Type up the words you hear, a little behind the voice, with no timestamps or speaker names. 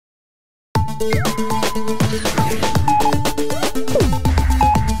Hi,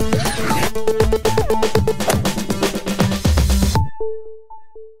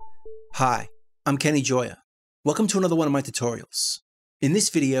 I'm Kenny Joya. Welcome to another one of my tutorials. In this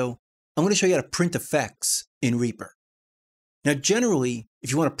video, I'm going to show you how to print effects in Reaper. Now generally,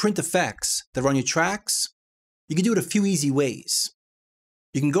 if you want to print effects that run your tracks, you can do it a few easy ways.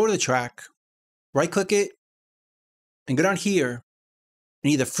 You can go to the track, right-click it, and go down here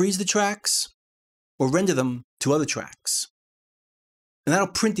and either freeze the tracks or render them to other tracks. And that'll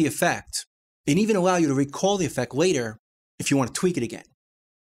print the effect and even allow you to recall the effect later if you want to tweak it again.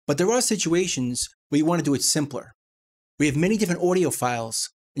 But there are situations where you want to do it simpler. We have many different audio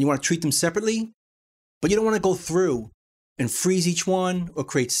files and you want to treat them separately, but you don't want to go through and freeze each one or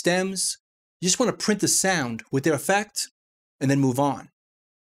create stems. You just want to print the sound with their effect and then move on.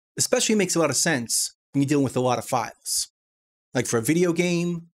 Especially makes a lot of sense when you're dealing with a lot of files, like for a video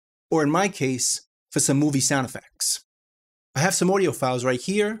game, or in my case, for some movie sound effects. I have some audio files right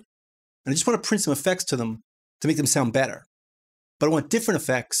here, and I just want to print some effects to them to make them sound better. But I want different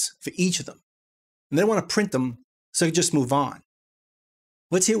effects for each of them. And then I want to print them so I can just move on.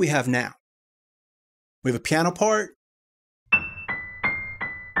 Let's see what we have now. We have a piano part,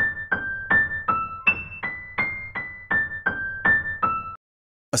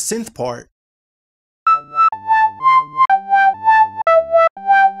 a synth part,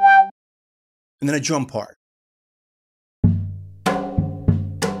 and then a drum part.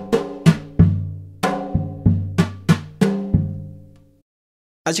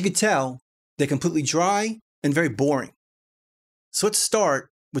 As you can tell, they're completely dry and very boring. So let's start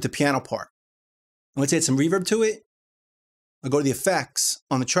with the piano part. And let's add some reverb to it. I'll go to the effects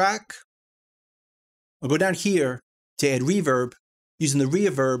on the track. I'll go down here to add reverb using the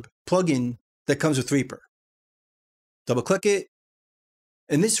reverb plugin that comes with Reaper. Double click it.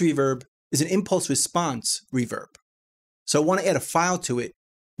 And this reverb is an impulse response reverb. So I want to add a file to it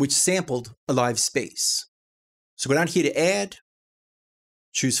which sampled a live space. So go down here to add,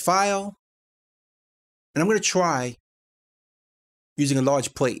 choose file, and I'm going to try using a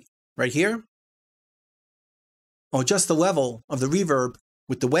large plate right here. I'll adjust the level of the reverb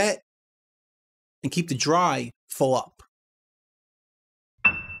with the wet and keep the dry full up.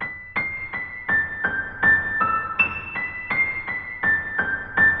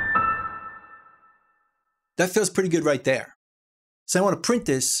 That feels pretty good right there. So I want to print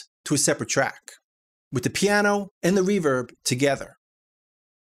this to a separate track with the piano and the reverb together.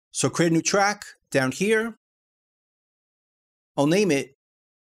 So create a new track down here. I'll name it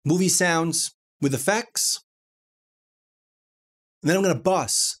Movie Sounds with Effects. And then I'm going to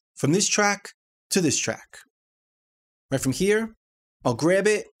bus from this track to this track. Right from here, I'll grab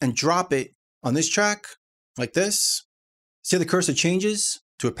it and drop it on this track like this. See how the cursor changes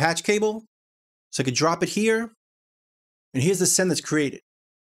to a patch cable? So I could drop it here. And here's the send that's created.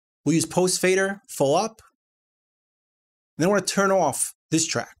 We'll use post fader full up. And then I want to turn off this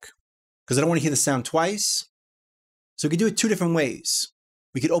track because I don't want to hear the sound twice. So we could do it two different ways.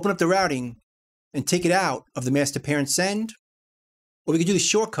 We could open up the routing and take it out of the master parent send, or we could do the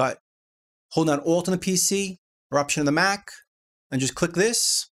shortcut, hold down Alt on the PC or Option on the Mac, and just click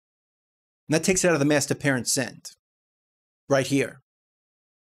this, and that takes it out of the master parent send, right here.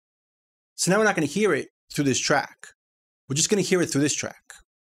 So now we're not going to hear it through this track. We're just going to hear it through this track.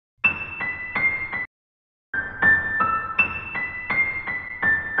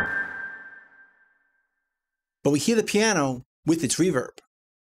 But we hear the piano with its reverb.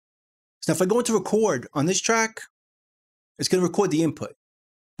 So now if I go into record on this track, it's going to record the input.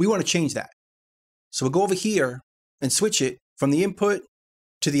 We want to change that. So we'll go over here and switch it from the input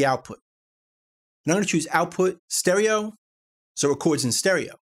to the output. And I'm going to choose output stereo, so it records in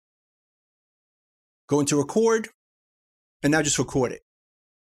stereo. Go into record, and now just record it.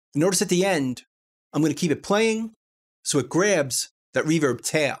 Notice at the end, I'm going to keep it playing so it grabs that reverb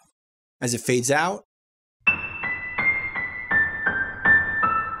tail as it fades out.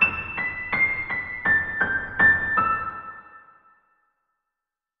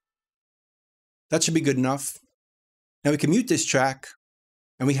 That should be good enough. Now we can mute this track,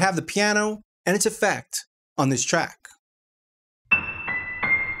 and we have the piano and its effect on this track.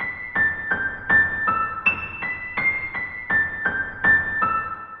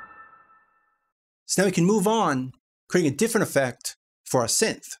 So now we can move on, creating a different effect for our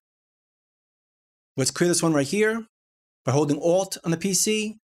synth. Let's clear this one right here by holding Alt on the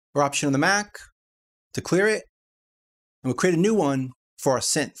PC or Option on the Mac to clear it, and we'll create a new one for our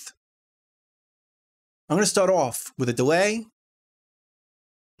synth. I'm going to start off with a delay.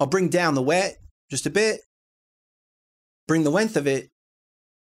 I'll bring down the wet just a bit, bring the length of it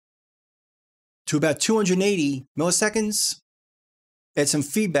to about 280 milliseconds. Add some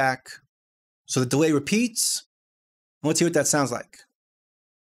feedback so the delay repeats. Let's see what that sounds like.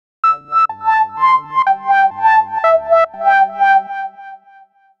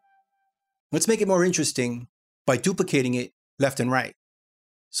 Let's make it more interesting by duplicating it left and right.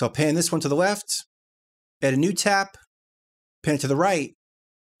 So I'll pan this one to the left, add a new tap, pan it to the right,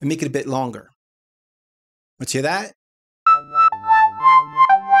 and make it a bit longer. Let's hear that.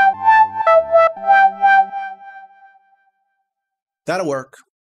 That'll work.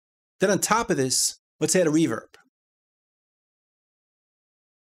 Then on top of this, let's add a reverb.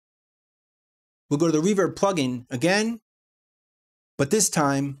 We'll go to the reverb plugin again, but this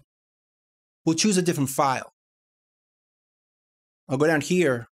time we'll choose a different file. I'll go down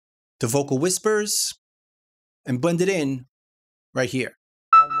here to Vocal Whispers and blend it in right here.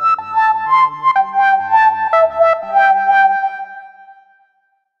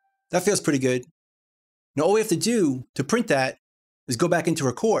 That feels pretty good. Now all we have to do to print that is go back into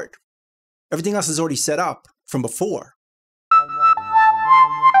record. Everything else is already set up from before.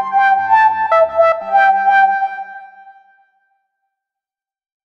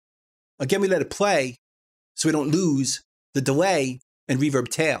 Again, we let it play so we don't lose the delay and reverb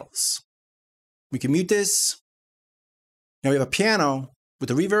tails. We can mute this. Now we have a piano with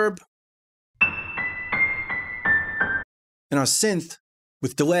the reverb and our synth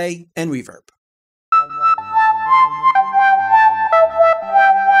with delay and reverb.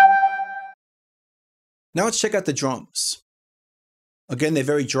 Now let's check out the drums. Again, they're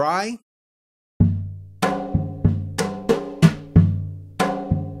very dry.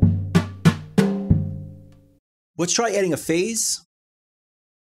 Let's try adding a phase.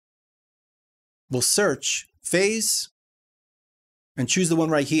 We'll search phase and choose the one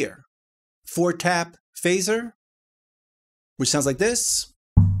right here. 4-tap phaser, which sounds like this.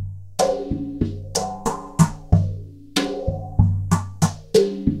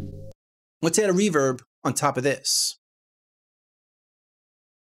 Let's add a reverb on top of this.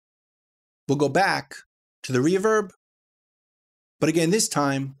 We'll go back to the reverb, but again, this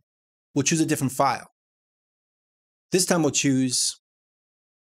time, we'll choose a different file. This time we'll choose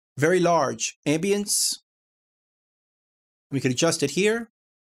very large ambience. We can adjust it here.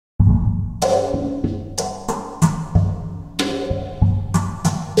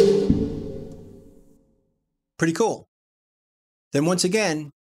 Pretty cool. Then once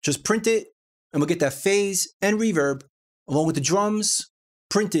again, just print it and we'll get that phase and reverb along with the drums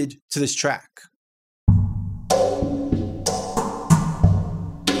printed to this track.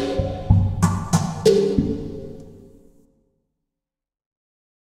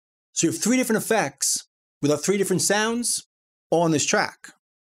 So you have 3 different effects with our 3 different sounds all on this track.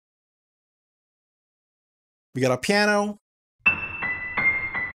 We got our piano,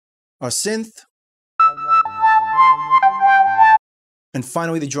 our synth, and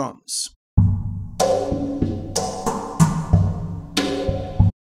finally the drums.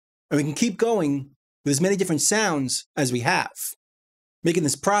 And we can keep going with as many different sounds as we have, making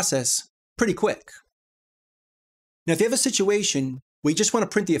this process pretty quick. Now, if you have a situation where you just want to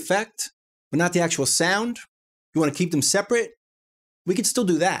print the effect, but not the actual sound, you want to keep them separate, we can still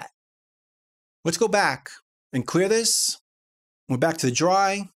do that. Let's go back and clear this. We're back to the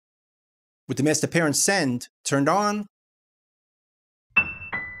dry, with the master parent send turned on.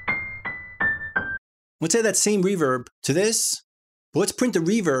 Let's add that same reverb to this, but let's print the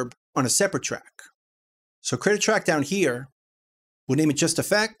reverb on a separate track. So create a track down here. We'll name it just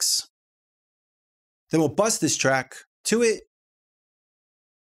effects. Then we'll bus this track to it.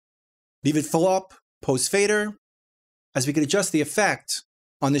 Leave it full up, post fader, as we can adjust the effect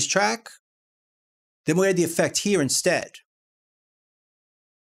on this track. Then we'll add the effect here instead.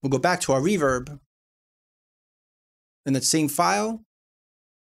 We'll go back to our reverb in that same file,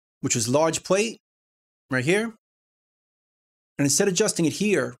 which was large plate, right here. And instead of adjusting it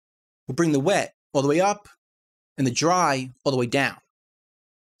here, we'll bring the wet all the way up and the dry all the way down.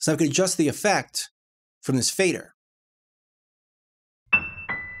 So now we can adjust the effect from this fader.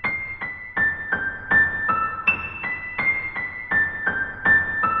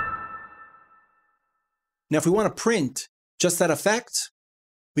 Now, if we want to print just that effect,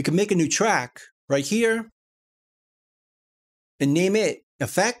 we can make a new track right here and name it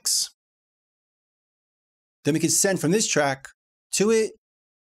effects. Then we can send from this track to it,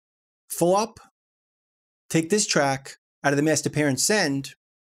 full up, take this track out of the master parent send.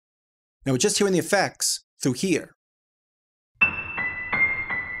 Now we're just hearing the effects through here.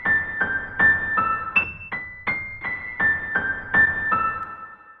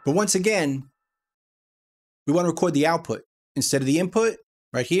 But once again, we want to record the output instead of the input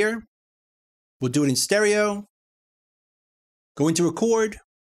right here. We'll do it in stereo, go into record,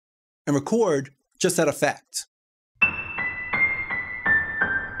 and record just that effect.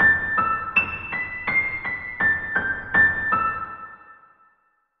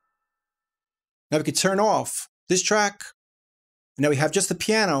 Now we can turn off this track. Now we have just the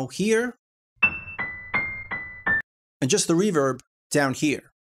piano here and just the reverb down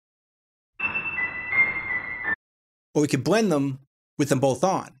here. Or we could blend them with them both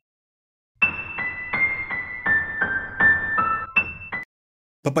on.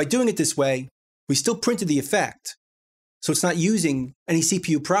 But by doing it this way, we still printed the effect, so it's not using any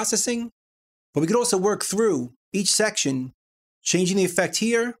CPU processing, but we could also work through each section, changing the effect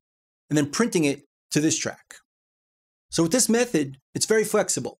here, and then printing it to this track. So with this method, it's very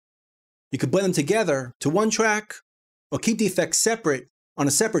flexible. You could blend them together to one track, or keep the effects separate on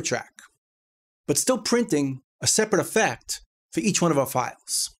a separate track, but still printing a separate effect for each one of our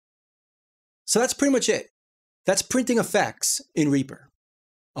files. So that's pretty much it. That's printing effects in Reaper.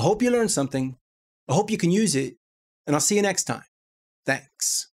 I hope you learned something. I hope you can use it, and I'll see you next time.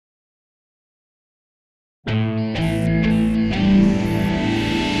 Thanks.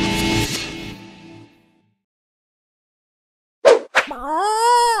 Bye.